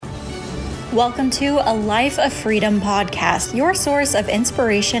Welcome to a Life of Freedom podcast, your source of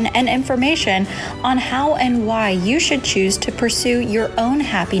inspiration and information on how and why you should choose to pursue your own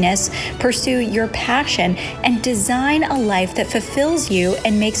happiness, pursue your passion, and design a life that fulfills you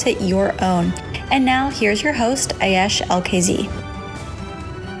and makes it your own. And now here's your host, Ayesh LKZ.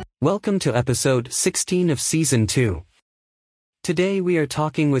 Welcome to episode 16 of season 2. Today we are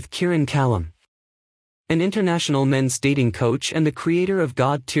talking with Ciaran Callam, an international men's dating coach and the creator of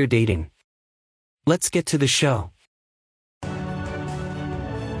God Tier Dating. Let's get to the show.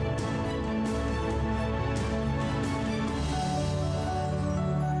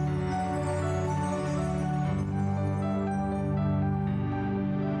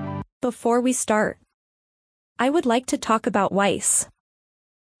 Before we start, I would like to talk about Wise,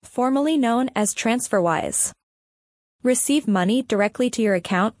 formerly known as TransferWise. Receive money directly to your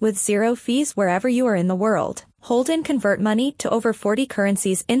account with zero fees wherever you are in the world. Hold and convert money to over 40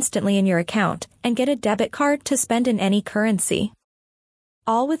 currencies instantly in your account, and get a debit card to spend in any currency.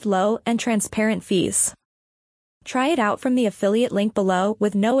 All with low and transparent fees. Try it out from the affiliate link below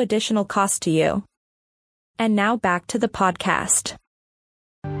with no additional cost to you. And now back to the podcast.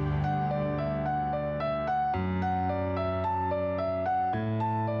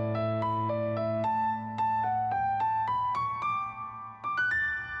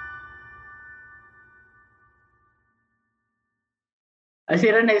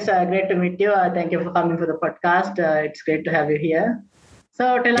 Ciaran, it's great to meet you. Thank you for coming for the podcast. It's great to have you here.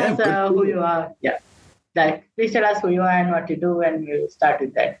 So tell us who you are. Please tell us who you are and what you do, and we'll start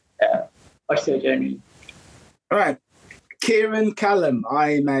with that. What's your journey? All right. Ciaran Callam.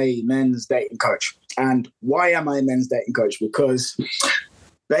 I'm a men's dating coach. And why am I a men's dating coach? Because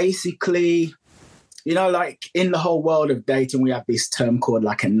basically, you know, like in the whole world of dating, we have this term called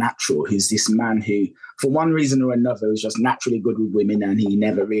like a natural, who's this man who, for one reason or another, was just naturally good with women and he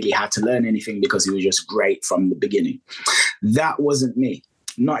never really had to learn anything because he was just great from the beginning. That wasn't me.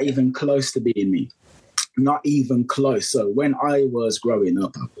 Not even close to being me. Not even close. So when I was growing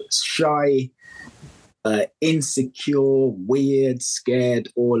up, I was shy, insecure, weird, scared,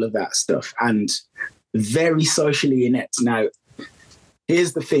 all of that stuff, and very socially inept. Now,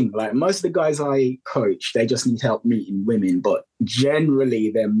 here's the thing, like most of the guys I coach, they just need help meeting women, but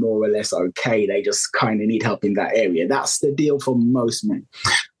generally they're more or less okay. They just kind of need help in that area. That's the deal for most men.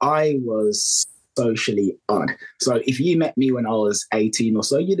 I was socially odd. So if you met me when I was 18 or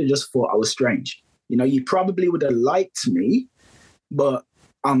so, you'd have just thought I was strange. You know, you probably would have liked me, but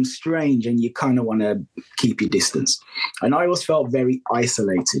I'm strange and you kind of want to keep your distance. And I always felt very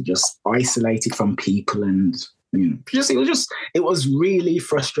isolated, just isolated from people, and it was really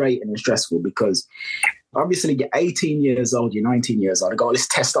frustrating and stressful because obviously you're 18 years old, you're 19 years old, I got all this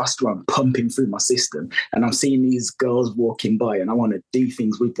testosterone pumping through my system and I'm seeing these girls walking by and I want to do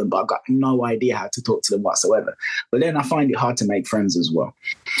things with them, but I've got no idea how to talk to them whatsoever. But then I find it hard to make friends as well.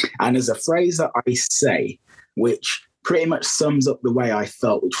 And there's a phrase that I say, which pretty much sums up the way I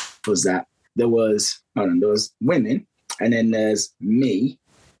felt, which was that there was women and then there's me.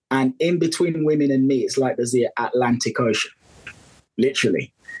 And in between women and me, it's like there's the Atlantic Ocean,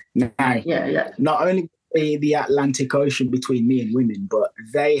 literally. Now, not only the Atlantic Ocean between me and women, but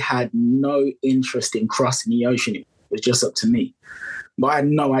they had no interest in crossing the ocean. It was just up to me. But I had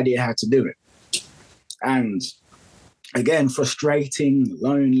no idea how to do it. And again, frustrating,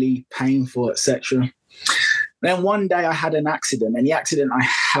 lonely, painful, etc. Then one day I had an accident, and the accident I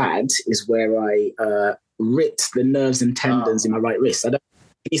had is where I ripped the nerves and tendons in my right wrist.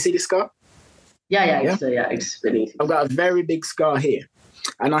 Can you see this scar? It's very easy. I've got a very big scar here.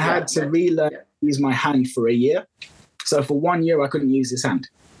 And I had to relearn to use my hand for a year. So for 1 year, I couldn't use this hand,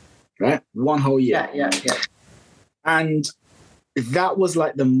 right? One whole year. And that was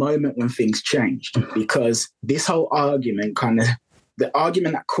like the moment when things changed, because this whole argument the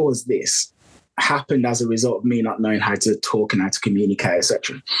argument that caused this happened as a result of me not knowing how to talk and how to communicate,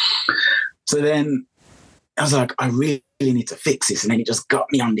 etc. So then I was like, I really need to fix this. And then it just got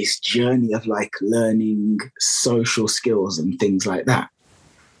me on this journey of like learning social skills and things like that.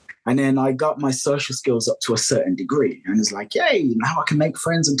 And then I got my social skills up to a certain degree. And it's like, yay, now I can make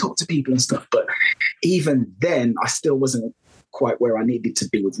friends and talk to people and stuff. But even then, I still wasn't quite where I needed to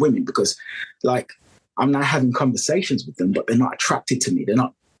be with women, because like I'm now having conversations with them, but they're not attracted to me. They're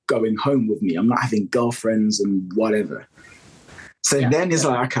not going home with me. I'm not having girlfriends and whatever. So then it's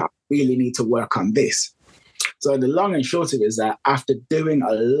like, okay, I really need to work on this. So the long and short of it is that after doing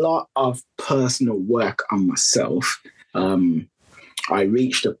a lot of personal work on myself, I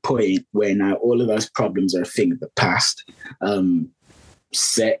reached a point where now all of those problems are a thing of the past.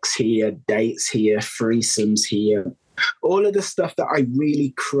 Sex here, dates here, threesomes here, All of the stuff that I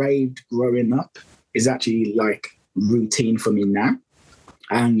really craved growing up is actually like routine for me now.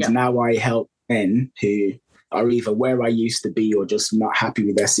 And now I help men who are either where I used to be or just not happy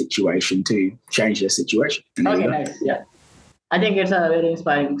with their situation to change their situation. Okay, nice. Yeah. I think it's a very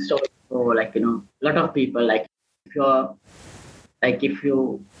inspiring story for a lot of people. Like if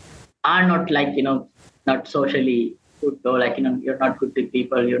you are not not socially good, or you're not good with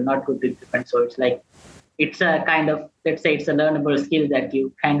people, you're not good with different. So it's a kind of, let's say it's a learnable skill that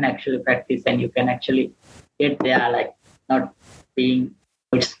you can actually practice and you can actually get there,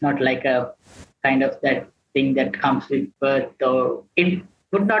 it's not like a kind of that thing that comes with birth, or it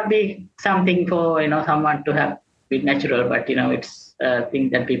would not be something for someone to have with natural, but it's a thing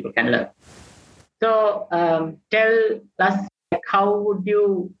that people can learn. So tell us, how would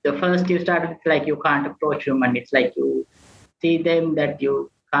you, the first you started, you can't approach women, it's like you see them that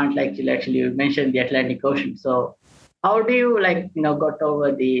you can't actually, you mentioned the Atlantic Ocean. So how do you got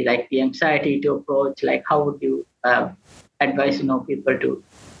over the anxiety to approach, how would you advise people to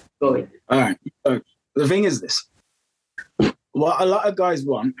go with it? All right. So the thing is this. What a lot of guys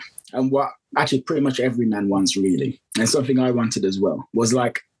want, and what actually pretty much every man wants really, and something I wanted as well, was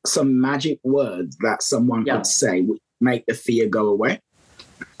some magic words that someone could say would make the fear go away.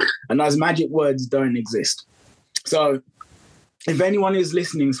 And those magic words don't exist. So if anyone who's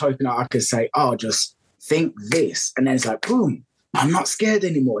listening is hoping that I could say, oh, just think this, and then it's like, boom, I'm not scared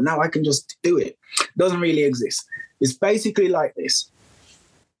anymore. Now I can just do it. Doesn't really exist. It's basically like this.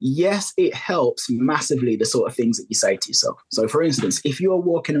 Yes, it helps massively, the sort of things that you say to yourself. So, for instance, if you're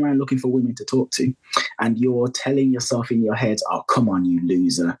walking around looking for women to talk to and you're telling yourself in your head, oh, come on, you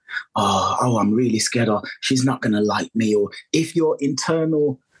loser. Oh, I'm really scared. Or she's not going to like me. Or if your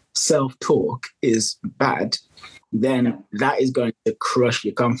internal self-talk is bad, then that is going to crush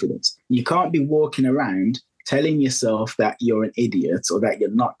your confidence. You can't be walking around telling yourself that you're an idiot or that you're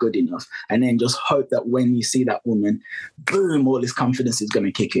not good enough, and then just hope that when you see that woman, boom, all this confidence is going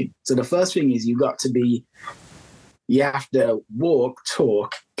to kick in. So the first thing is you have to walk,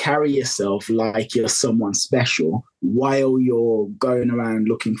 talk, carry yourself like you're someone special while you're going around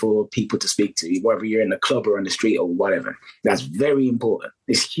looking for people to speak to, whether you're in a club or on the street or whatever. That's very important.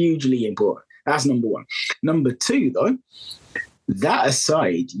 It's hugely important. That's number one. Number two, though, that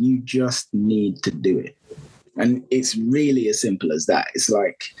aside, you just need to do it. And it's really as simple as that. It's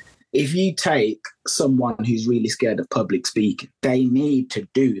like, if you take someone who's really scared of public speaking, they need to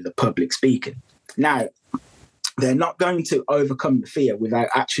do the public speaking. Now, they're not going to overcome the fear without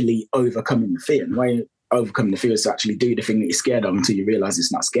actually overcoming the fear. And the way you overcome the fear is to actually do the thing that you're scared of until you realize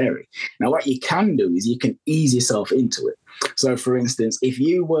it's not scary. Now, what you can do is you can ease yourself into it. So, for instance, if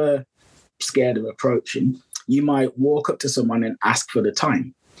you were scared of approaching, you might walk up to someone and ask for the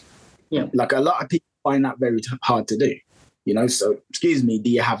time. Yeah. Like, a lot of people find that very hard to do, so excuse me,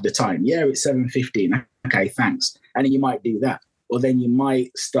 do you have the time? Yeah, it's 7:15. Okay, thanks. And then you might do that. Or then you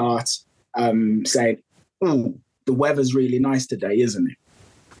might start saying, oh, the weather's really nice today, isn't it?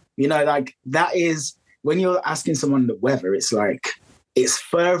 That is, when you're asking someone the weather, it's it's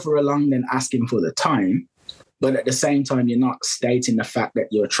further along than asking for the time, but at the same time, you're not stating the fact that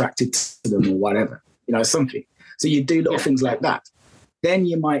you're attracted to them or whatever, something. So you do little things like that. Then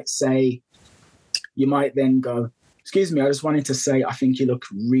you might then go, excuse me, I just wanted to say, I think you look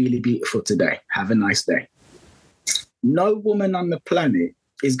really beautiful today. Have a nice day. No woman on the planet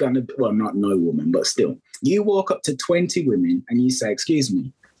is going to, well, not no woman, but still, you walk up to 20 women and you say, excuse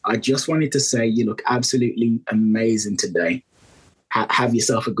me, I just wanted to say you look absolutely amazing today. Have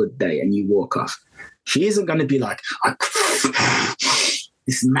yourself a good day. And you walk off. She isn't going to be like,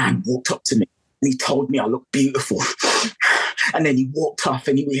 this man walked up to me and he told me I look beautiful. And then he walked off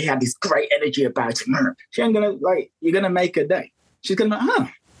and he had this great energy about him. She ain't going to, you're going to make her day. She's going to all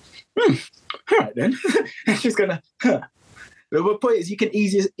right then. And she's going to, The point is you can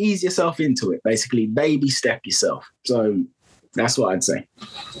ease yourself into it, basically. Baby step yourself. So that's what I'd say.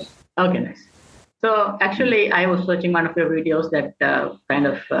 Okay, nice. So actually, I was watching one of your videos that kind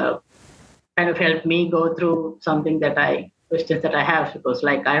of helped me go through questions that I have, because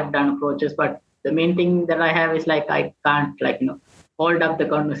I have done approaches, but the main thing that I have is I can't hold up the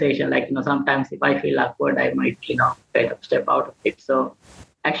conversation. Sometimes if I feel awkward, I might kind of step out of it. So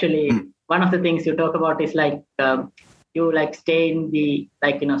actually, one of the things you talk about is you stay in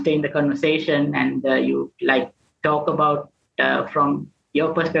the conversation, and you talk about from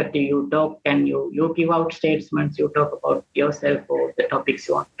your perspective. You talk and you give out statements. You talk about yourself or the topics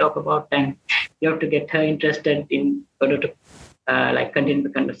you want to talk about, and you have to get her interested in order to continue the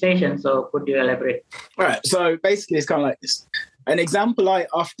conversation. So could you elaborate? All right. So basically, it's kind of like this. An example I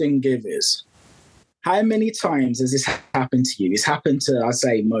often give is, how many times has this happened to you? It's happened to, I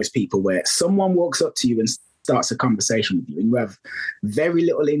say, most people, where someone walks up to you and starts a conversation with you, and you have very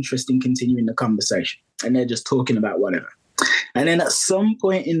little interest in continuing the conversation, and they're just talking about whatever. And then at some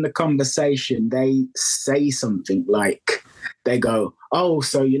point in the conversation, they say something like, they go, oh,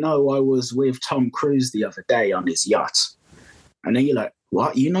 so, I was with Tom Cruise the other day on his yacht. And then you're like,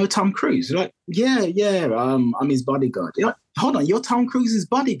 what? You know Tom Cruise? You're like, yeah, I'm his bodyguard. You're like, hold on, you're Tom Cruise's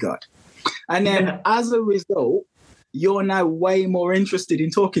bodyguard. And then as a result, you're now way more interested in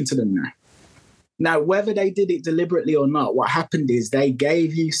talking to them now. Now, whether they did it deliberately or not, what happened is they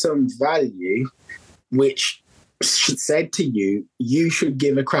gave you some value, which said to you, you should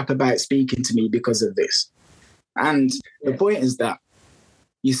give a crap about speaking to me because of this. And the point is that,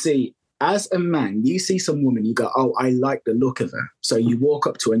 you see, as a man, you see some woman, you go, oh, I like the look of her. So you walk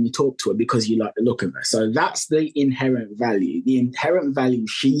up to her and you talk to her because you like the look of her. So that's the inherent value. The inherent value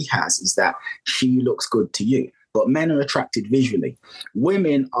she has is that she looks good to you. But men are attracted visually.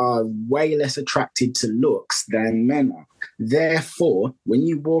 Women are way less attracted to looks than men are. Therefore, when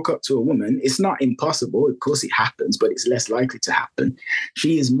you walk up to a woman, it's not impossible. Of course it happens, but it's less likely to happen.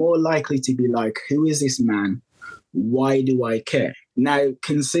 She is more likely to be like, who is this man? Why do I care? Now,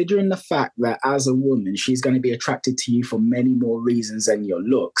 considering the fact that as a woman, she's going to be attracted to you for many more reasons than your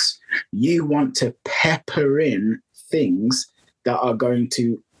looks, you want to pepper in things that are going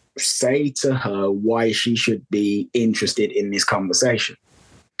to say to her why she should be interested in this conversation.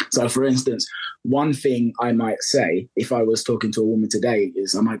 So, for instance, one thing I might say if I was talking to a woman today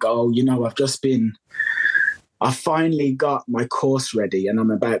is, I might go, I finally got my course ready and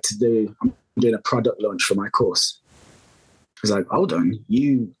I'm doing a product launch for my course. It's like, hold on,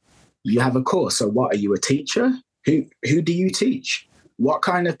 you have a course. So what, are you a teacher? Who do you teach? What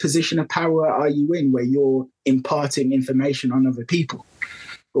kind of position of power are you in where you're imparting information on other people?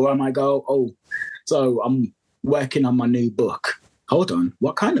 Or I might go, oh, so I'm working on my new book. Hold on,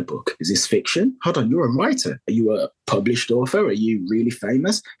 what kind of book? Is this fiction? Hold on, you're a writer. Are you a published author? Are you really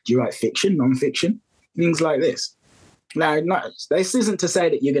famous? Do you write fiction, non-fiction? Things like this. Now, this isn't to say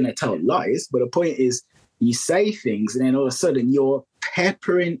that you're going to tell lies, but the point is you say things and then all of a sudden you're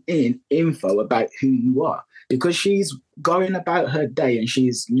peppering in info about who you are because she's going about her day and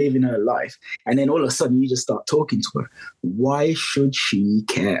she's living her life. And then all of a sudden you just start talking to her. Why should she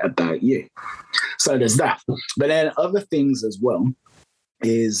care about you? So there's that. But then other things as well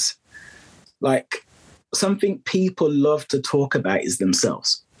is like something people love to talk about is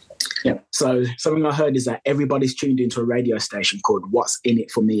themselves. Yeah. So something I heard is that everybody's tuned into a radio station called What's In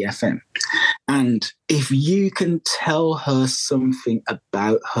It For Me FM. And if you can tell her something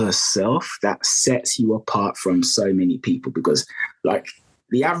about herself, that sets you apart from so many people, because like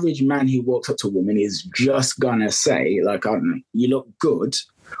the average man who walks up to a woman is just gonna say, like, I don't know, you look good,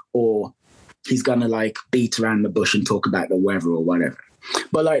 or he's gonna like beat around the bush and talk about the weather or whatever.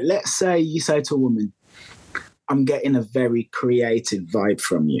 But like, let's say you say to a woman, I'm getting a very creative vibe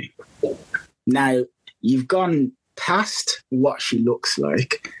from you. Now, you've gone past what she looks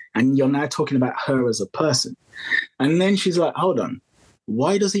like, and you're now talking about her as a person. And then she's like, hold on,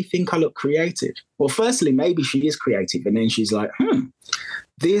 why does he think I look creative? Well, firstly, maybe she is creative. And then she's like,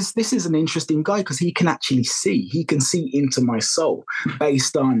 this is an interesting guy because he can actually see. He can see into my soul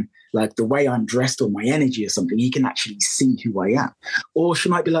based on like the way I'm dressed or my energy or something. He can actually see who I am. Or she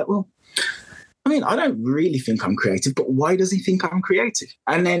might be like, well, I mean, I don't really think I'm creative, but why does he think I'm creative?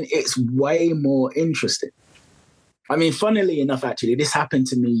 And then it's way more interesting. I mean, funnily enough, actually, this happened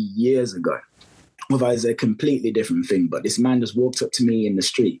to me years ago. Although it's a completely different thing, but this man just walked up to me in the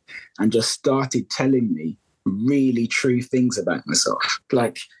street and just started telling me really true things about myself.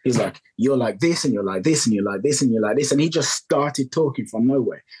 Like, he's like, you're like this, and you're like this, and you're like this, and you're like this. And he just started talking from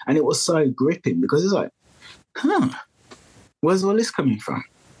nowhere. And it was so gripping because it's like, where's all this coming from?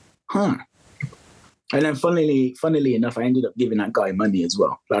 And then funnily enough, I ended up giving that guy money as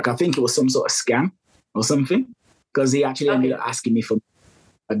well. Like, I think it was some sort of scam or something, because he actually ended up asking me for money.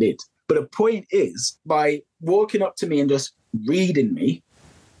 I did. But the point is, by walking up to me and just reading me,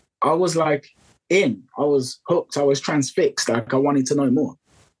 I was like I was hooked, I was transfixed. Like, I wanted to know more.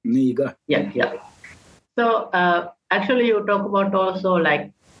 And there you go. Yeah. So actually you talk about also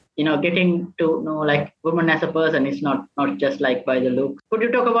like, getting to know like women as a person is not just like by the look. Could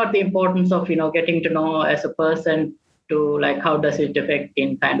you talk about the importance of, getting to know as a person to like, how does it affect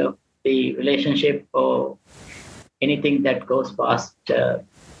in kind of the relationship or anything that goes past,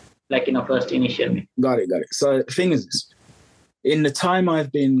 first initial? Got it. So the thing is this. In the time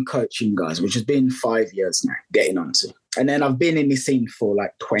I've been coaching guys, which has been 5 years now, getting onto, and then I've been in this scene for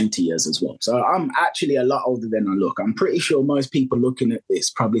like 20 years as well. So I'm actually a lot older than I look. I'm pretty sure most people looking at this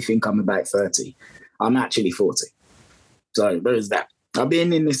probably think I'm about 30. I'm actually 40. So there is that. I've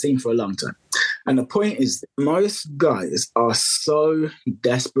been in this scene for a long time. And the point is, most guys are so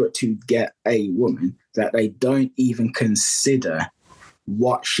desperate to get a woman that they don't even consider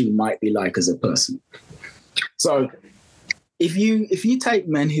what she might be like as a person. So if you take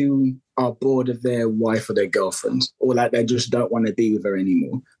men who are bored of their wife or their girlfriend, or like they just don't want to be with her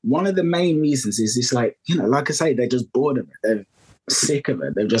anymore, one of the main reasons is this, like, you know, like I say, they're just bored of it. They're sick of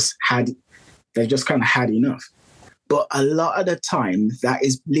it. They've just kind of had enough. But a lot of the time, that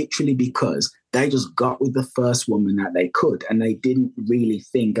is literally because they just got with the first woman that they could, and they didn't really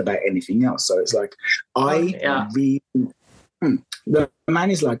think about anything else. So it's like, the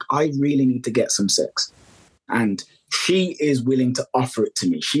man is like, I really need to get some sex. And she is willing to offer it to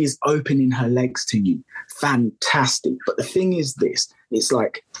me. She's opening her legs to you. Fantastic. But the thing is this, it's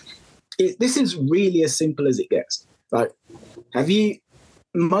like, this is really as simple as it gets. Like,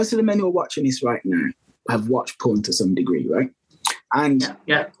 most of the men who are watching this right now have watched porn to some degree, right? And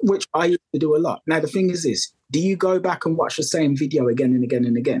which I used to do a lot. Now, the thing is this, do you go back and watch the same video again and again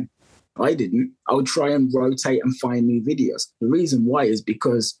and again? I didn't. I would try and rotate and find new videos. The reason why is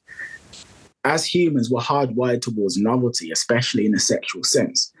because as humans, we're hardwired towards novelty, especially in a sexual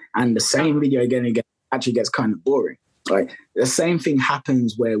sense. And the same video again and again actually gets kind of boring. Like, the same thing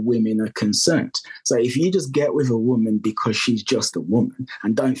happens where women are concerned. So if you just get with a woman because she's just a woman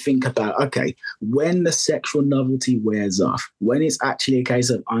and don't think about, okay, when the sexual novelty wears off, when it's actually a case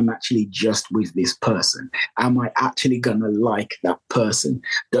of I'm actually just with this person, am I actually going to like that person?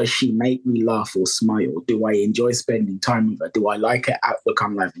 Does she make me laugh or smile? Do I enjoy spending time with her? Do I like her outlook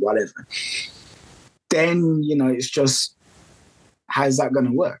on life? Whatever. Then, you know, it's just, how's that going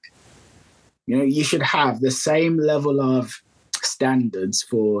to work? You know, you should have the same level of standards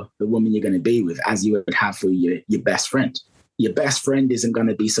for the woman you're going to be with as you would have for your best friend. Your best friend isn't going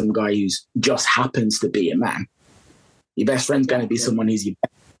to be some guy who's just happens to be a man. Your best friend's going to be someone who's your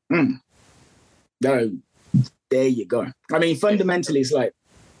best. No, there you go. I mean, fundamentally, it's like,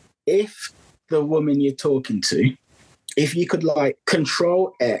 if the woman you're talking to, if you could like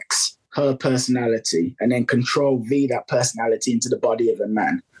control X, her personality, and then control V, that personality, into the body of a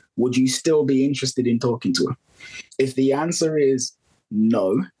man, would you still be interested in talking to her? If the answer is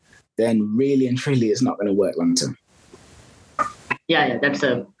no, then really and truly it's not going to work long term. Yeah, that's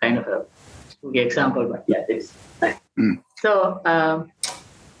a kind of a spooky example, but yeah, this. So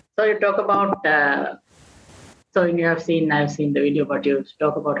you talk about. So I've seen the video, but you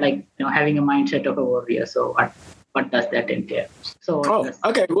talk about, like, you know, having a mindset of a warrior. So what does that entail? So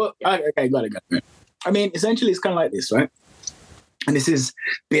okay, got it. I mean, essentially, it's kind of like this, right? And this has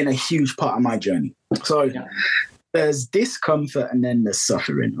been a huge part of my journey. So there's discomfort and then there's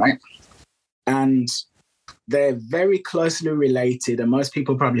suffering, right? And they're very closely related, and most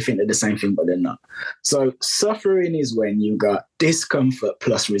people probably think they're the same thing, but they're not. So suffering is when you got discomfort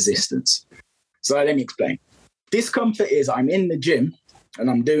plus resistance. So let me explain. Discomfort is I'm in the gym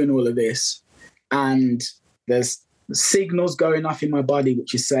and I'm doing all of this, and there's signals going off in my body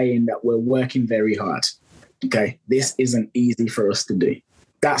which is saying that we're working very hard. Okay, this isn't easy for us to do.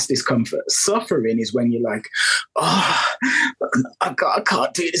 That's discomfort. Suffering is when you're like, I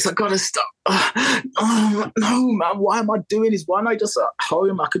can't do this. I got to stop. No, man, why am I doing this? Why am I just at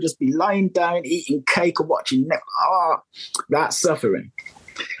home? I could just be lying down, eating cake or watching Netflix. That's suffering.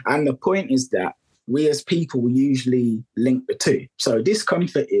 And the point is that we as people usually link the two. So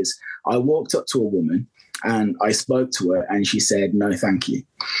discomfort is, I walked up to a woman and I spoke to her and she said, no, thank you.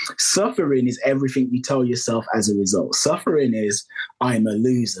 Suffering is everything you tell yourself as a result. Suffering is, I'm a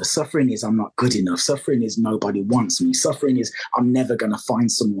loser. Suffering is, I'm not good enough. Suffering is, nobody wants me. Suffering is, I'm never going to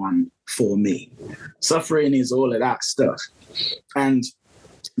find someone for me. Suffering is all of that stuff. And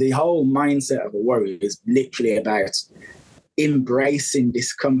the whole mindset of a warrior is literally about embracing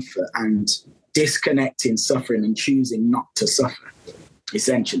discomfort and disconnecting suffering and choosing not to suffer,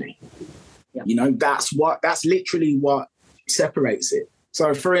 essentially. Yeah. You know, that's literally what separates it.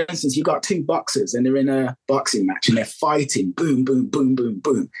 So, for instance, you got two boxers and they're in a boxing match and they're fighting, boom, boom, boom, boom,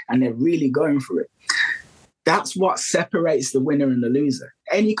 boom, and they're really going for it. That's what separates the winner and the loser.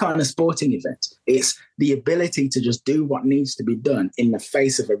 Any kind of sporting event, it's the ability to just do what needs to be done in the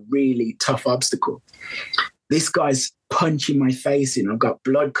face of a really tough obstacle. This guy's punching my face in. I've got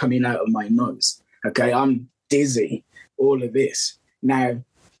blood coming out of my nose. Okay, I'm dizzy, all of this. Now,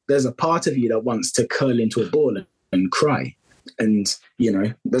 there's a part of you that wants to curl into a ball and cry. And, you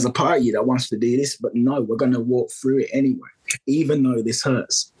know, there's a part of you that wants to do this, but no, we're going to walk through it anyway, even though this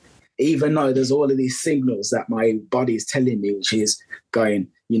hurts. Even though there's all of these signals that my body is telling me, which is going,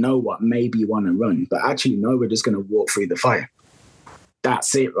 you know what, maybe you want to run. But actually, no, we're just going to walk through the fire.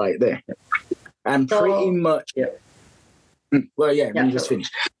 That's it right there. And pretty much, let me just finish.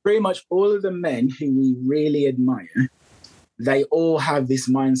 Pretty much all of the men who we really admire, they all have this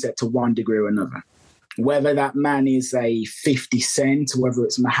mindset to one degree or another. Whether that man is a 50 Cent, whether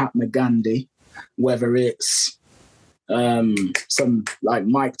it's Mahatma Gandhi, whether it's some like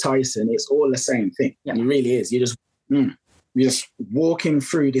Mike Tyson, it's all the same thing. Yeah. It really is. You're just walking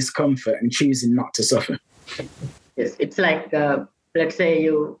through discomfort and choosing not to suffer. Yes, it's like, let's say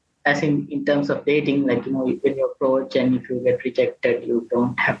you, as in terms of dating, like, when you approach and if you get rejected, you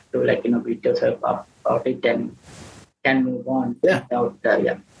don't have to beat yourself up about it and can move on without,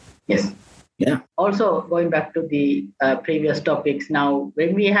 Yes. Yeah. Also, going back to the previous topics now,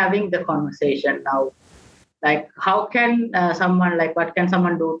 when we're having the conversation now, like how can someone, what can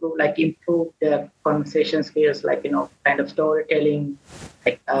someone do to improve their conversation skills, kind of storytelling,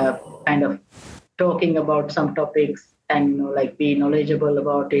 kind of talking about some topics and be knowledgeable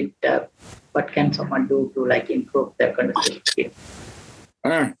about it. What can someone do to improve their conversation skills?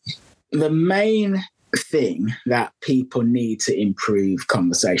 The main thing that people need to improve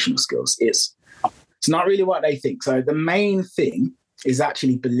conversational skills, it's not really what they think. So the main thing is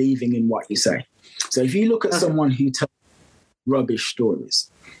actually believing in what you say. So if you look at someone who tells rubbish stories,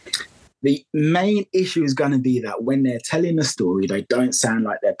 the main issue is going to be that when they're telling a story, they don't sound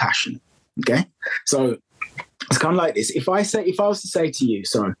like they're passionate. Okay, so it's kind of like this. If I was to say to you,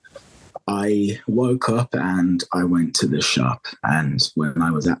 so I woke up and I went to the shop, and when I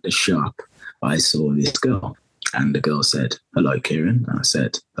was at the shop, I saw this girl, and the girl said, "Hello, Ciaran." And I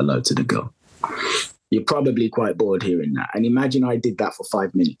said, "Hello" to the girl. You're probably quite bored hearing that. And imagine I did that for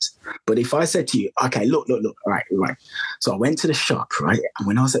 5 minutes. But if I said to you, okay, look, right. So I went to the shop, right? And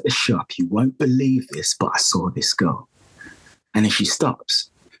when I was at the shop, you won't believe this, but I saw this girl. And then she stops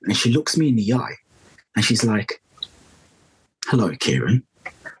and she looks me in the eye and she's like, "Hello, Ciaran."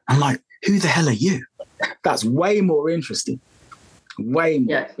 I'm like, "Who the hell are you?" That's way more interesting. Way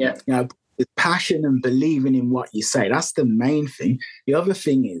more. Yeah. The passion and believing in what you say. That's the main thing. The other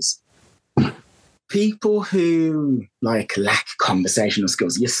thing is, people who lack conversational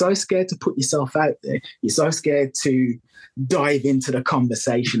skills, you're so scared to put yourself out there. You're so scared to dive into the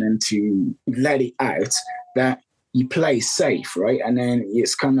conversation and to let it out that you play safe, right? And then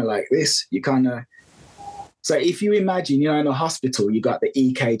it's kind of like this. So if you imagine, in a hospital, you got the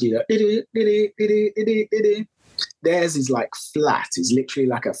EKG, theirs is like flat. It's literally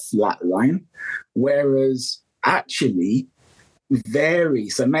like a flat line. Whereas actually, vary.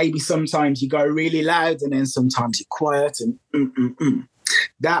 So maybe sometimes you go really loud and then sometimes you're quiet and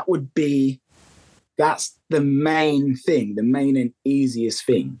that's the main thing, the main and easiest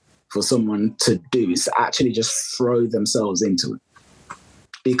thing for someone to do is to actually just throw themselves into it.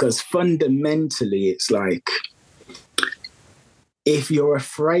 Because fundamentally it's like, if you're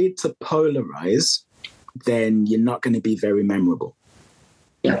afraid to polarize, then you're not going to be very memorable.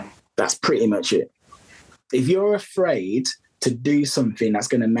 Yeah. That's pretty much it. If you're afraid to do something that's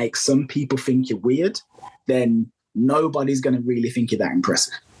going to make some people think you're weird, then nobody's going to really think you're that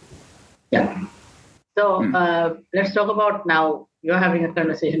impressive. Yeah. So let's talk about now, you're having a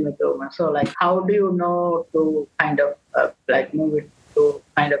conversation with a woman. So how do you know to kind of move it to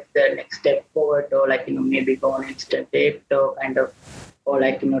kind of the next step forward, or maybe go on instant date, or kind of, or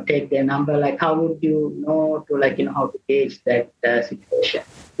take their number? How would you know to how to gauge that situation?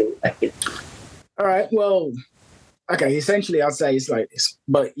 All right. Well, okay, essentially I'd say it's like this,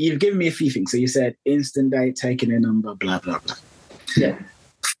 but you've given me a few things. So you said instant date, taking a number, blah, blah, blah. Yeah.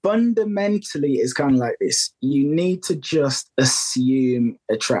 Fundamentally, it's kind of like this. You need to just assume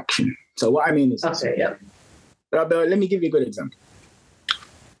attraction. So what I mean is, okay, yeah. But let me give you a good example.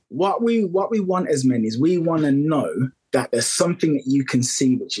 What we want as men is we want to know that there's something that you can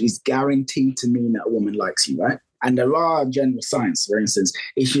see which is guaranteed to mean that a woman likes you, right? And there are general signs. For instance,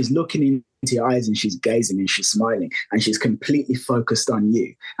 if she's looking into your eyes and she's gazing and she's smiling and she's completely focused on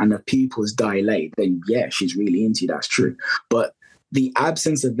you and her pupils dilate, then yeah, she's really into you. That's true. But the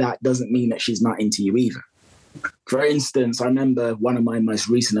absence of that doesn't mean that she's not into you either. For instance, I remember one of my most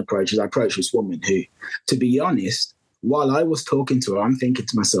recent approaches, I approached this woman who, to be honest, while I was talking to her, I'm thinking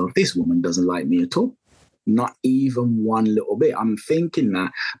to myself, this woman doesn't like me at all. Not even one little bit. I'm thinking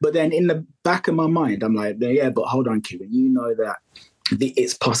that. But then in the back of my mind, I'm like, yeah, but hold on, Ciaran, you know that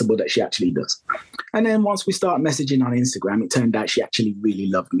it's possible that she actually does. And then once we start messaging on Instagram, it turned out she actually really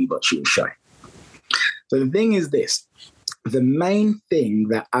loved me, but she was shy. So the thing is this. The main thing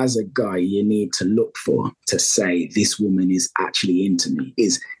that as a guy you need to look for to say this woman is actually into me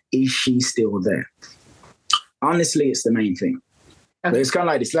is she still there? Honestly, it's the main thing. Okay. But it's kind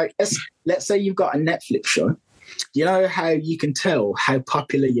of like this. Like, let's say you've got a Netflix show You know how you can tell how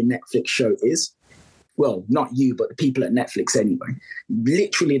popular your Netflix show is? Well, not you, but the people at Netflix anyway.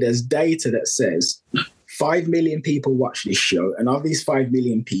 Literally, there's data that says 5 million people watch this show, and of these 5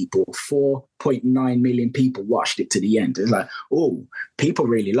 million people, 4.9 million people watched it to the end. It's like, oh, people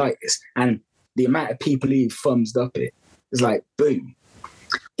really like this. And the amount of people who thumbs up it is like, boom.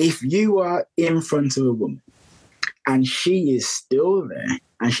 If you are in front of a woman and she is still there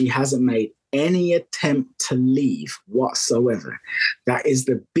and she hasn't made any attempt to leave whatsoever, that is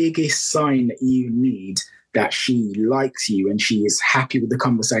the biggest sign that you need that she likes you and she is happy with the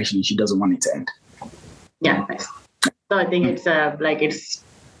conversation and she doesn't want it to end. Yeah, nice. So I think it's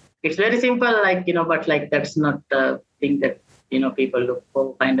it's very simple, but that's not the thing that people look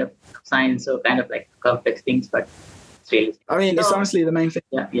for, kind of science or kind of like complex things, but it's really simple. I mean, it's honestly the main thing.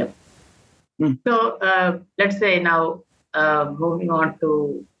 Yeah. So let's say now moving on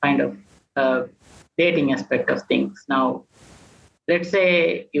to kind of dating aspect of things. Now, let's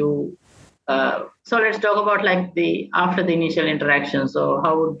say you. So let's talk about after the initial interaction. So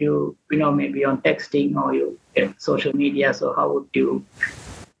how would you, maybe on texting or you get social media. So how would you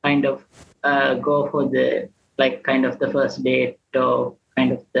kind of go for the kind of the first date or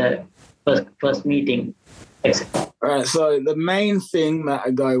kind of the first meeting? All right. So the main thing that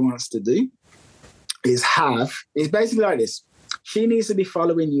a guy wants to do is basically like this. She needs to be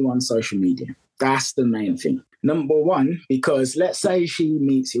following you on social media. That's the main thing. Number one, because let's say a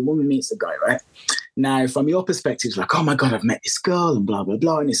woman meets a guy, right? Now, from your perspective, it's like, oh my God, I've met this girl and blah, blah,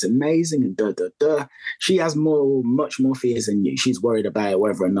 blah, and it's amazing and da, da, da. She has much more fears than you. She's worried about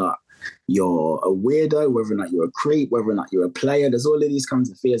whether or not you're a weirdo, whether or not you're a creep, whether or not you're a player. There's all of these kinds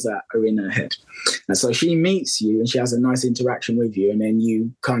of fears that are in her head. And so she meets you and she has a nice interaction with you, and then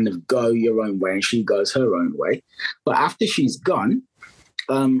you kind of go your own way and she goes her own way. But after she's gone,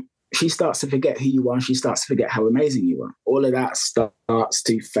 she starts to forget who you are. She starts to forget how amazing you are. All of that starts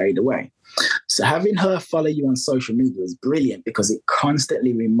to fade away. So having her follow you on social media is brilliant because it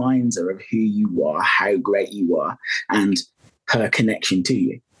constantly reminds her of who you are, how great you are, and her connection to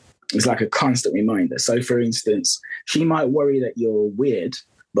you. It's like a constant reminder. So, for instance, she might worry that you're weird,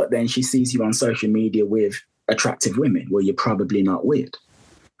 but then she sees you on social media with attractive women. Well, you're probably not weird.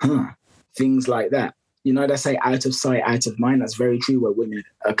 Things like that. They say out of sight, out of mind. That's very true where women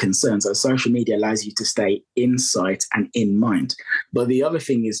are concerned. So social media allows you to stay in sight and in mind. But the other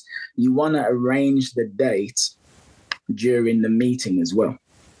thing is you want to arrange the date during the meeting as well.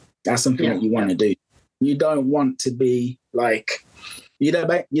 That's something that you want to do. You don't want to be like, you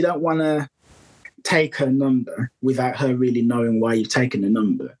don't want to take her number without her really knowing why you've taken the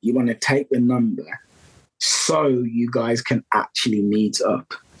number. You want to take the number so you guys can actually meet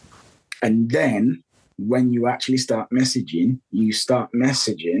up. And then when you actually start messaging, you start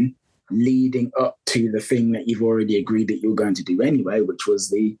messaging leading up to the thing that you've already agreed that you're going to do anyway, which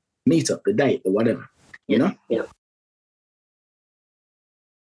was the meetup, the date, or whatever, Yeah.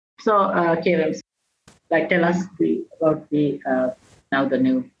 So, Ciaran, tell us about now the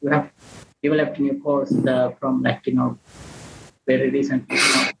new, you have developed a new course from very recently.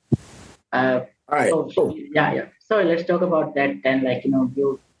 All right. So, cool. Yeah. So let's talk about that. And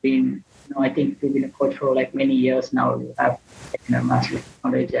you've been, I think you've been a coach for many years now. You have massive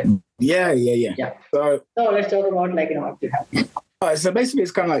knowledge. Yeah. So let's talk about what you have. All right. So basically,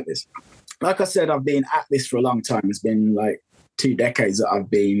 it's kind of like this. Like I said, I've been at this for a long time. It's been 2 decades that I've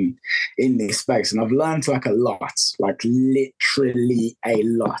been in this space, and I've learned a lot, literally a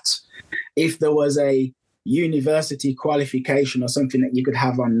lot. If there was a university qualification or something that you could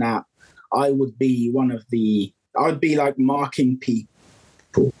have on that, I would be marking people.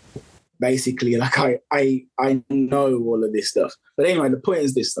 Basically, I know all of this stuff. But anyway, the point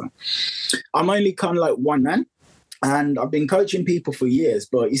is this though. I'm only kind of one man. And I've been coaching people for years,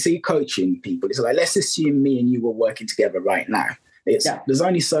 but you see, coaching people, it's like, let's assume me and you were working together right now. There's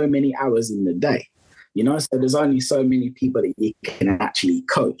only so many hours in the day, so there's only so many people that you can actually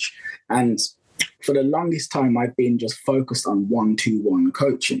coach. And for the longest time, I've been just focused on one-to-one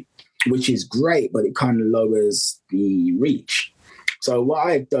coaching, which is great, but it kind of lowers the reach. So what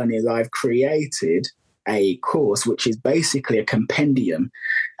I've done is I've created a course, which is basically a compendium,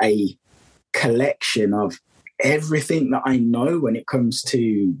 a collection of everything that I know when it comes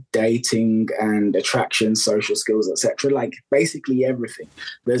to dating and attraction, social skills, etc. Basically everything.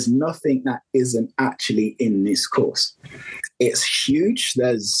 There's nothing that isn't actually in this course. It's huge.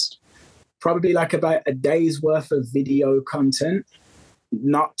 There's probably about a day's worth of video content,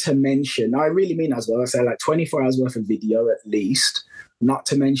 not to mention, I really mean as well, I say 24 hours worth of video at least, not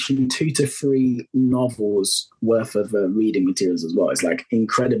to mention 2 to 3 novels worth of reading materials as well. It's like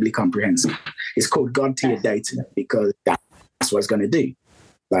incredibly comprehensive. It's called God tier dating because that's what it's going to do.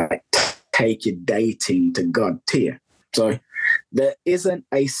 Like, take your dating to God tier. So there isn't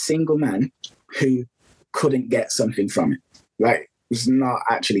a single man who couldn't get something from it. Like, it's not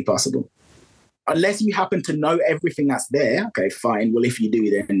actually possible. Unless you happen to know everything that's there, okay, fine. Well, if you do,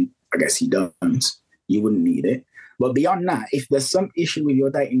 then I guess you don't. You wouldn't need it. But beyond that, if there's some issue with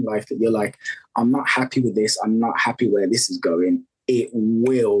your dating life that you're like, I'm not happy with this, I'm not happy where this is going, it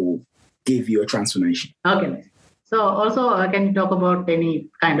will give you a transformation. Okay. So also, can you talk about any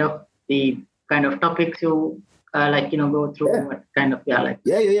kind of topics you go through? Yeah. What kind of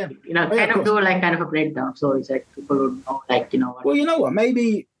do like a breakdown. So it's like people would know, what. Well, you know what?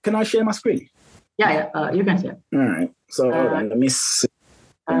 Maybe can I share my screen? Yeah. You can share. All right. So hold on, let me see.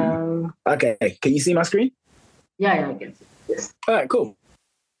 Okay, can you see my screen? Yeah, I can see. Yes. All right, cool.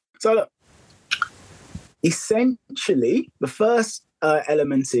 So look, essentially, the first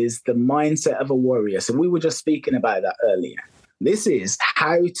element is the mindset of a warrior. So we were just speaking about that earlier. This is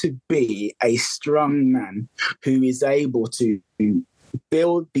how to be a strong man who is able to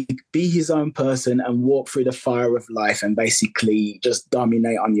be his own person and walk through the fire of life and basically just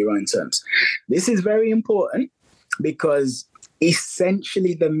dominate on your own terms. This is very important because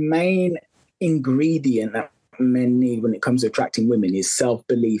essentially the main ingredient that men need when it comes to attracting women is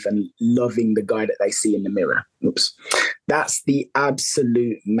self-belief and loving the guy that they see in the mirror. That's the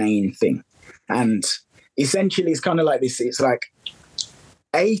absolute main thing. And essentially it's kind of like this. It's like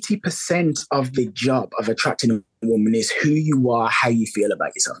 80% of the job of attracting a woman is who you are, how you feel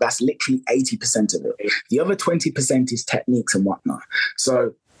about yourself. That's literally 80% of it. The other 20% is techniques and whatnot.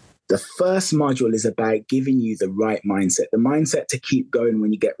 So the first module is about giving you the right mindset, the mindset to keep going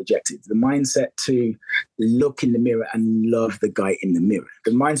when you get rejected, the mindset to look in the mirror and love the guy in the mirror,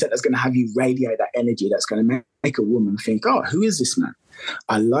 the mindset that's going to have you radiate that energy that's going to make a woman think, oh, who is this man?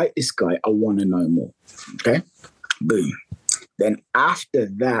 I like this guy. I want to know more. Okay? Boom. Then after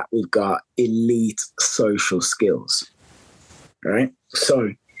that, we've got elite social skills. All right?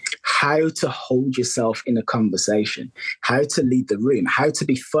 So how to hold yourself in a conversation, how to lead the room, how to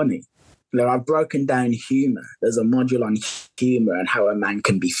be funny. Now, I've broken down humor. There's a module on humor and how a man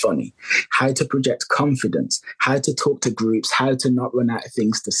can be funny, how to project confidence, how to talk to groups, how to not run out of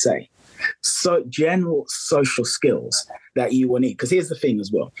things to say. So general social skills that you will need. Because here's the thing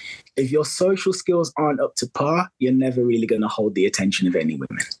as well. If your social skills aren't up to par, you're never really going to hold the attention of any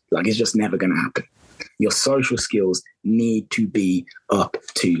women. Like, it's just never going to happen. Your social skills need to be up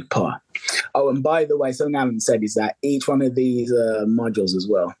to par. Oh, and by the way, something I haven't said is that each one of these modules as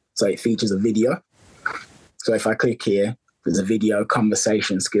well, so it features a video. So if I click here, there's a video,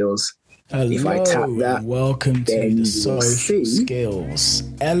 conversation skills. Hello, if I tap that, welcome to the social skills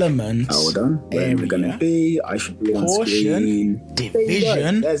element. Hold on, where am I going to be? I should be on screen.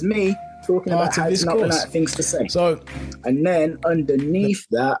 Division. There's me talking about how to not run out of things to say. So, and then underneath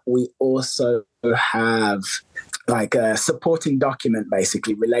that, we also have like a supporting document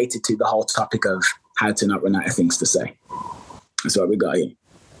basically related to the whole topic of how to not run out of things to say. That's what we got here.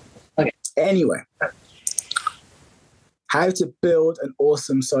 Okay. Anyway, how to build an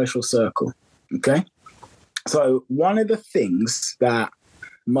awesome social circle. Okay. So one of the things that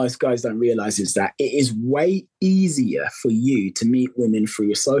most guys don't realize is that it is way easier for you to meet women through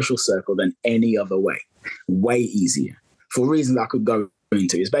your social circle than any other way. Way easier. For reasons I could go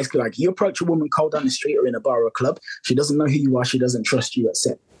into. It's basically like you approach a woman cold on the street or in a bar or a club. She doesn't know who you are. She doesn't trust you,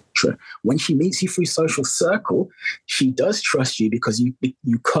 etc. When she meets you through social circle, she does trust you because you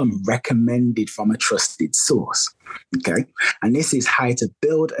come recommended from a trusted source. Okay. And this is how to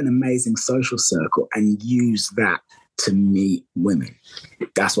build an amazing social circle and use that to meet women.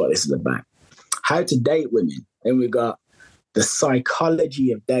 That's what this is about. How to date women. Then we've got the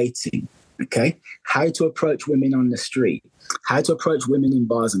psychology of dating. Okay. How to approach women on the street, how to approach women in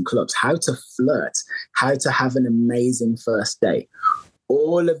bars and clubs, how to flirt, how to have an amazing first date.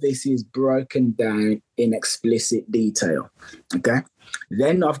 All of this is broken down in explicit detail. Okay.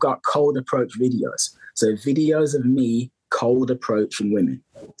 Then I've got cold approach videos. So videos of me cold approaching women.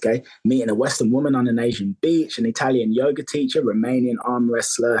 Okay. Meeting a Western woman on an Asian beach, an Italian yoga teacher, Romanian arm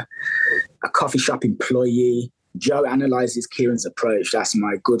wrestler, a coffee shop employee. Joe analyzes Ciaran's approach. That's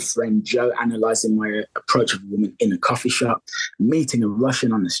my good friend Joe analyzing my approach of a woman in a coffee shop, meeting a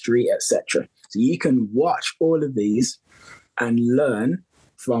Russian on the street, etc. So you can watch all of these and learn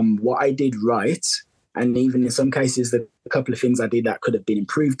from what I did right, and even in some cases, the couple of things I did that could have been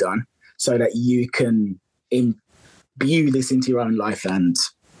improved on, so that you can imbue this into your own life and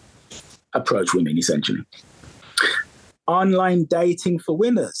approach women, essentially. online dating for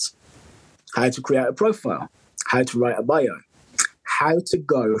winners, how to create a profile, how to write a bio, how to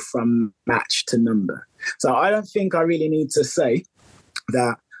go from match to number. So I don't think I really need to say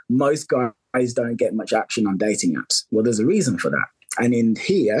that most guys don't get much action on dating apps. Well, there's a reason for that. And in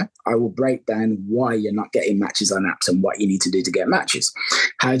here, I will break down why you're not getting matches on apps and what you need to do to get matches.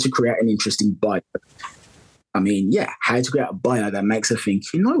 How to create an interesting bio. How to create a bio that makes her think,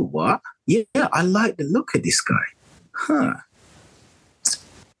 you know what? Yeah, I like the look of this guy.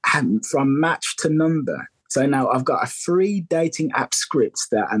 And from match to number. So now I've got a free dating app script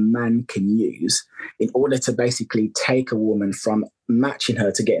that a man can use in order to basically take a woman from matching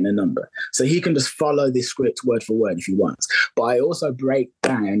her to getting a number. So he can just follow this script word for word if he wants. But I also break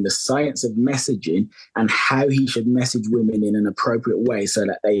down the science of messaging and how he should message women in an appropriate way so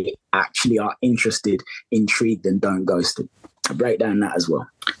that they actually are interested, intrigued, and don't ghost him. I break down that as well.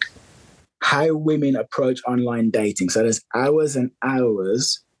 How women approach online dating. So there's hours and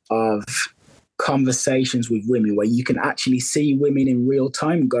hours of conversations with women where you can actually see women in real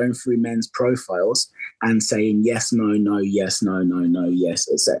time going through men's profiles and saying yes, no, no, yes, no, no, no,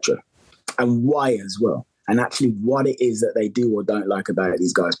 yes, etc. And why as well. And actually what it is that they do or don't like about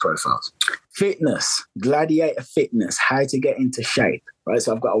these guys' profiles. Fitness, gladiator fitness, how to get into shape, right?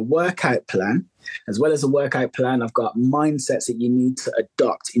 So I've got a workout plan. As well as a workout plan, I've got mindsets that you need to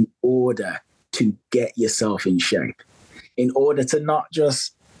adopt in order to get yourself in shape. In order to not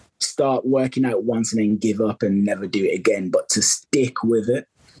just start working out once and then give up and never do it again, but to stick with it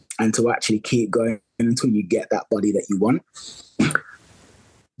and to actually keep going until you get that body that you want.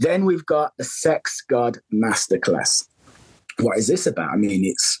 Then we've got the Sex God Masterclass. What is this about? I mean,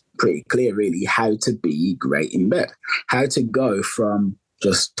 it's pretty clear, really, how to be great in bed, how to go from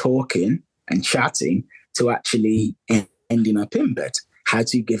just talking and chatting to actually ending up in bed, how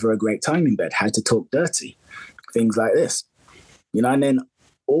to give her a great time in bed, how to talk dirty, things like this. And then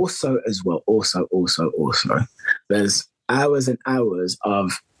also, there's hours and hours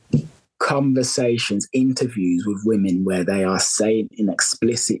of conversations, interviews with women where they are saying in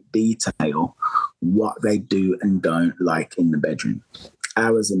explicit detail what they do and don't like in the bedroom.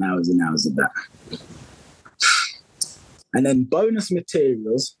 Hours and hours and hours of that. And then bonus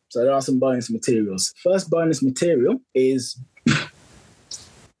materials. So there are some bonus materials. First bonus material is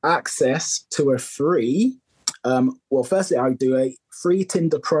access to a free firstly, I do a free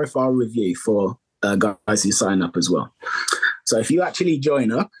Tinder profile review for guys who sign up as well. So if you actually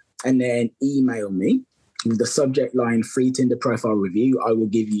join up and then email me with the subject line free Tinder profile review, I will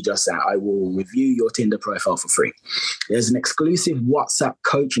give you just that. I will review your Tinder profile for free. There's an exclusive WhatsApp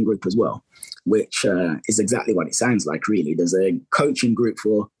coaching group as well, which is exactly what it sounds like, really. There's a coaching group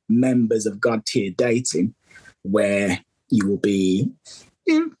for members of God Tier Dating where you will be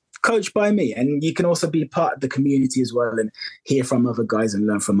coached by me, and you can also be part of the community as well and hear from other guys and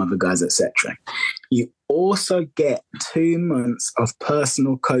learn from other guys, etc. You also get 2 months of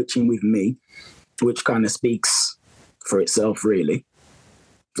personal coaching with me, which kind of speaks for itself, really.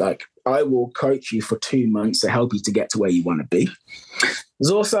 Like, I will coach you for 2 months to help you to get to where you want to be.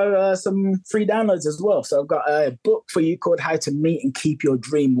 There's also some free downloads as well. So I've got a book for you called How to Meet and Keep Your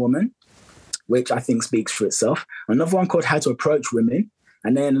Dream Woman, which I think speaks for itself. Another one called How to Approach Women.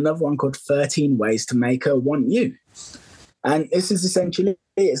 And then another one called 13 Ways to Make Her Want You. And this is essentially,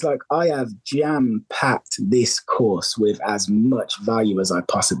 it's like I have jam-packed this course with as much value as I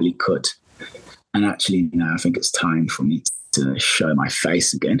possibly could. And actually, now I think it's time for me to show my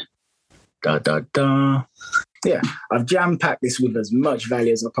face again. Yeah, I've jam-packed this with as much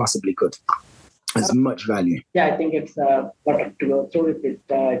value as I possibly could. As much value. Yeah, I think it's important to go through with it.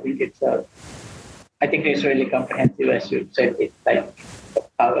 I think it's really comprehensive, as you said. It's like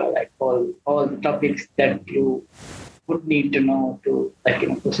all the topics that you would need to know to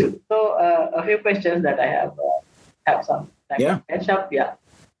pursue. So a few questions that I have some time catch up. Yeah.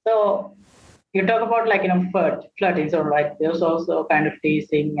 So you talk about flirting. So there's also kind of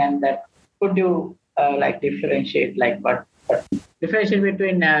teasing, and that could you differentiate what differentiate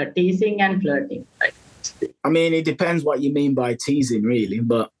between teasing and flirting? I mean, it depends what you mean by teasing, really.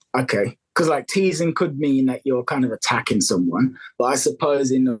 But okay. Because teasing could mean that you're kind of attacking someone, but I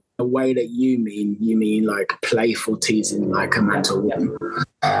suppose in a way that you mean playful teasing, like a man to a woman.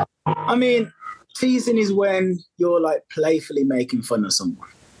 I mean, teasing is when you're playfully making fun of someone.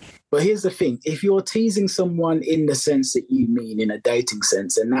 But here's the thing: if you're teasing someone in the sense that you mean, in a dating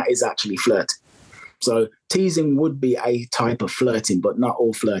sense, then that is actually flirting. So teasing would be a type of flirting, but not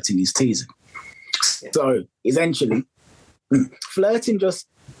all flirting is teasing. So essentially, flirting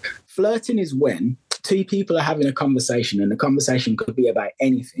is when two people are having a conversation, and the conversation could be about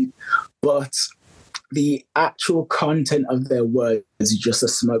anything, but the actual content of their words is just a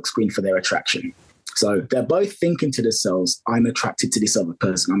smokescreen for their attraction. So they're both thinking to themselves, I'm attracted to this other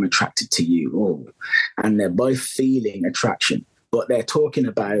person, I'm attracted to you. Oh. And they're both feeling attraction, but they're talking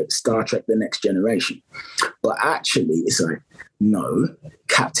about Star Trek The Next Generation. But actually, it's like, no,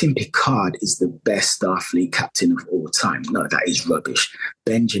 Captain Picard is the best Starfleet captain of all time. No, that is rubbish.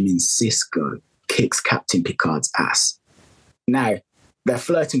 Benjamin Sisko kicks Captain Picard's ass. Now, they're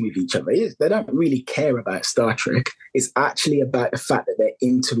flirting with each other. They don't really care about Star Trek. It's actually about the fact that they're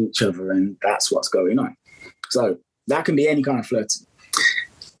into each other and that's what's going on. So that can be any kind of flirting.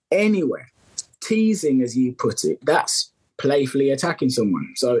 Anyway, teasing, as you put it, that's playfully attacking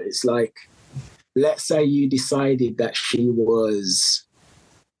someone. So it's like, let's say you decided that she was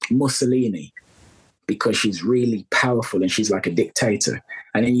Mussolini because she's really powerful and she's like a dictator.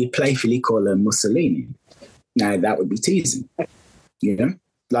 And then you playfully call her Mussolini. Now, that would be teasing. You know,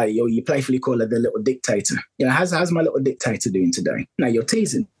 like you playfully call her the little dictator. You know, how's my little dictator doing today? Now you're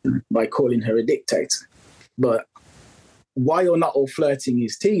teasing by calling her a dictator. But why you're not all flirting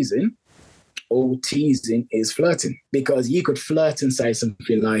is teasing, all teasing is flirting. Because you could flirt and say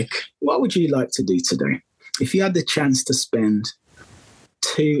something like, what would you like to do today? If you had the chance to spend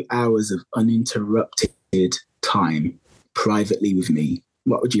 2 hours of uninterrupted time privately with me,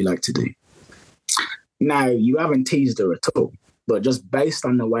 what would you like to do? Now, you haven't teased her at all. But just based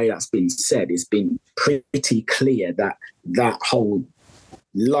on the way that's been said, it's been pretty clear that that whole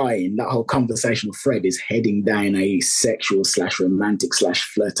line, that whole conversational thread is heading down a sexual / romantic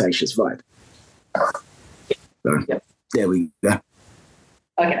 / flirtatious vibe. So, Yep. There we go.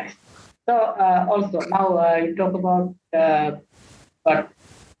 Okay. So also now you talk about what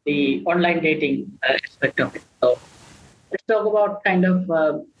the online dating aspect of it. So let's talk about kind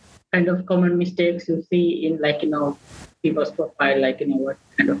of common mistakes you see in, like, people's profile, like, what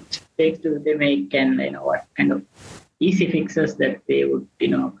kind of mistakes do they make, and what kind of easy fixes that they would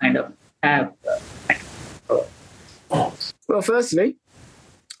kind of have. Well, firstly,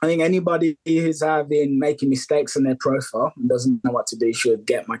 I think anybody who's making mistakes on their profile and doesn't know what to do should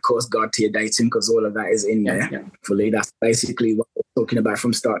get my course, Guide to Your Dating, because all of that is in there. Yeah. Fully, that's basically what we're talking about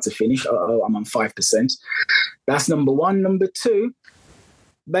from start to finish. I'm on 5%. That's number one. Number two,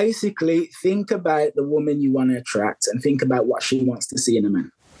 basically think about the woman you want to attract and think about what she wants to see in a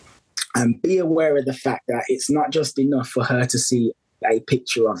man. And be aware of the fact that it's not just enough for her to see a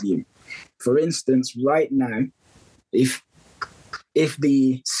picture of you. For instance, right now, if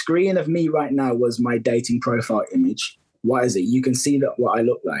the screen of me right now was my dating profile image, what is it? You can see that what I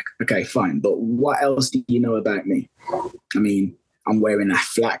look like. Okay, fine. But what else do you know about me? I mean, I'm wearing a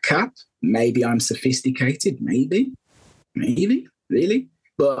flat cap. Maybe I'm sophisticated. Maybe. Really?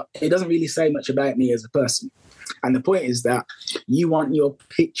 But it doesn't really say much about me as a person. And the point is that you want your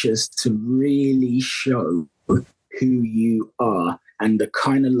pictures to really show who you are and the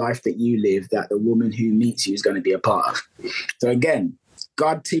kind of life that you live that the woman who meets you is going to be a part of. So again,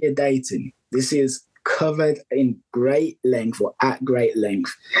 Guide to Your Dating. This is covered in great length or at great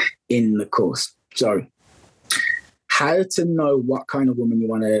length in the course. So how to know what kind of woman you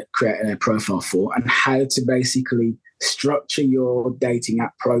want to create a profile for and how to basically structure your dating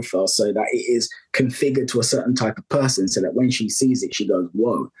app profile so that it is configured to a certain type of person so that when she sees it, she goes,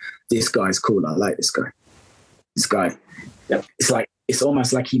 whoa, this guy's cool. I like this guy. This guy. Yep. It's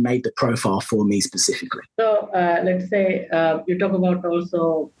almost like he made the profile for me specifically. So let's say you talk about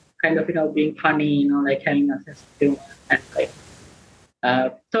also kind of, being funny, like having a sense of humor and like,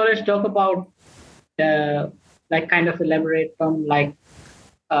 so let's talk about like kind of elaborate on like,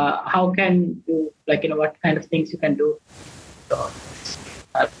 how can you, like, what kind of things you can do?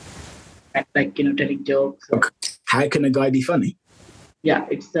 Like, telling jokes. Okay. How can a guy be funny? Yeah,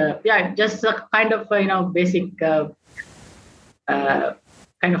 it's just a kind of, basic kind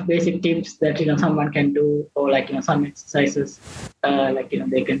of basic tips that, someone can do, or like, some exercises, like,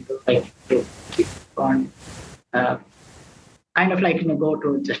 they can do, like, to keep on, kind of like, go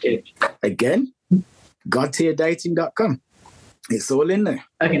to the stage. Again, guidetoyourdating.com. It's all in there.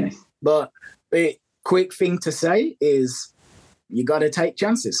 Okay, nice. But the quick thing to say is you got to take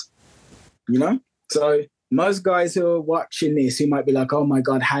chances, So most guys who are watching this, who might be like, oh my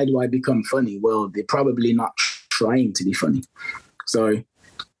God, how do I become funny? Well, they're probably not trying to be funny. So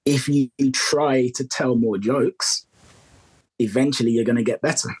if you try to tell more jokes, eventually you're going to get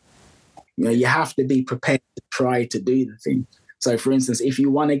better. You have to be prepared to try to do the thing. So, for instance, if you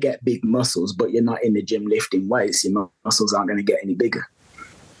want to get big muscles, but you're not in the gym lifting weights, your muscles aren't going to get any bigger.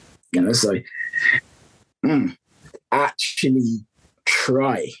 So actually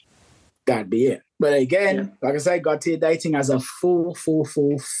try. That'd be it. But again, like I say, God Tier Dating has a full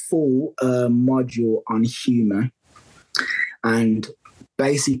module on humor and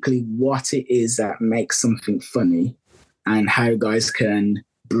basically what it is that makes something funny and how guys can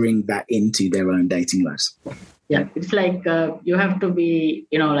bring that into their own dating lives. Yeah, it's like you have to be,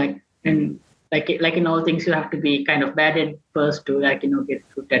 like in all things, you have to be kind of bad at first to get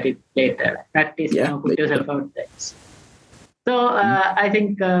good at it later. Practice, put yourself out there. So I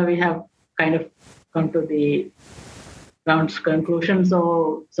think we have kind of come to the round's conclusion.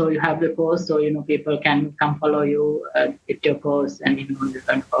 So you have the course, so people can come follow you, get your course, and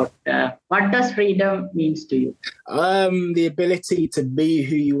learn about what does freedom means to you. The ability to be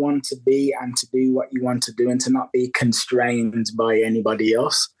who you want to be and to do what you want to do, and to not be constrained by anybody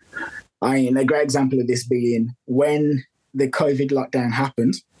else. A great example of this being when the COVID lockdown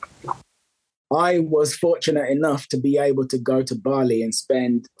happened. I was fortunate enough to be able to go to Bali and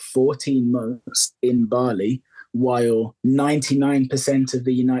spend 14 months in Bali, while 99% of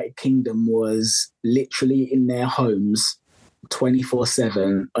the United Kingdom was literally in their homes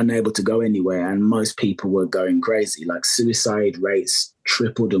 24/7, unable to go anywhere. And most people were going crazy, like suicide rates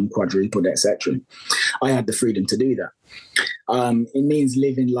tripled and quadrupled, etc. I had the freedom to do that. It means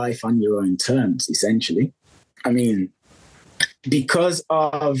living life on your own terms, essentially. Because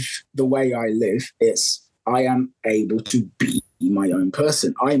of the way I live, I am able to be my own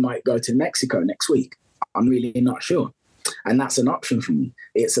person. I might go to Mexico next week. I'm really not sure. And that's an option for me.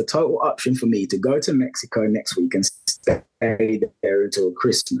 It's a total option for me to go to Mexico next week and stay there until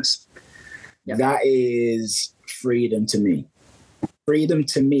Christmas. Yeah. That is freedom to me. Freedom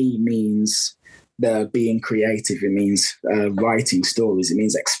to me means being creative. It means writing stories. It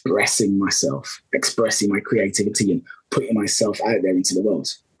means expressing myself, expressing my creativity and putting myself out there into the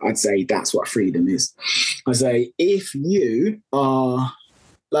world. I'd say that's what freedom is. I say, if you are,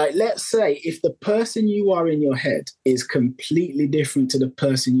 let's say if the person you are in your head is completely different to the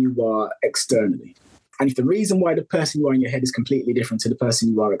person you are externally, and if the reason why the person you are in your head is completely different to the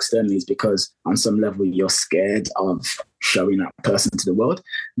person you are externally is because on some level you're scared of showing that person to the world,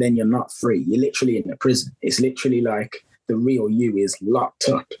 then you're not free. You're literally in a prison. It's literally like the real you is locked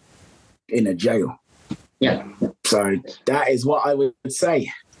up in a jail. Yeah. So that is what I would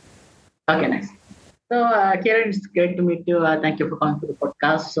say. Okay, nice. So, Ciaran, it's great to meet you. Thank you for coming to the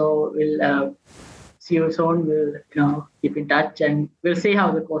podcast. So we'll see you soon. We'll keep in touch and we'll see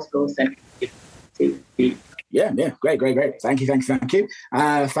how the course goes and see. Yeah, great. Thank you. Thank you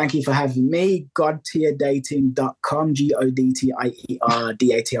for having me. godtierdating.com,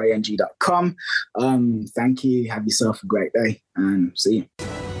 godtierdating.com. Thank you. Have yourself a great day and see you.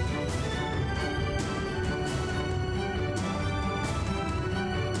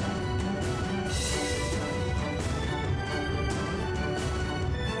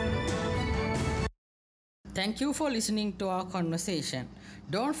 Thank you for listening to our conversation.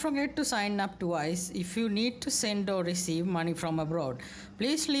 Don't forget to sign up to Wise if you need to send or receive money from abroad.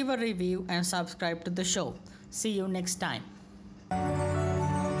 Please leave a review and subscribe to the show. See you next time.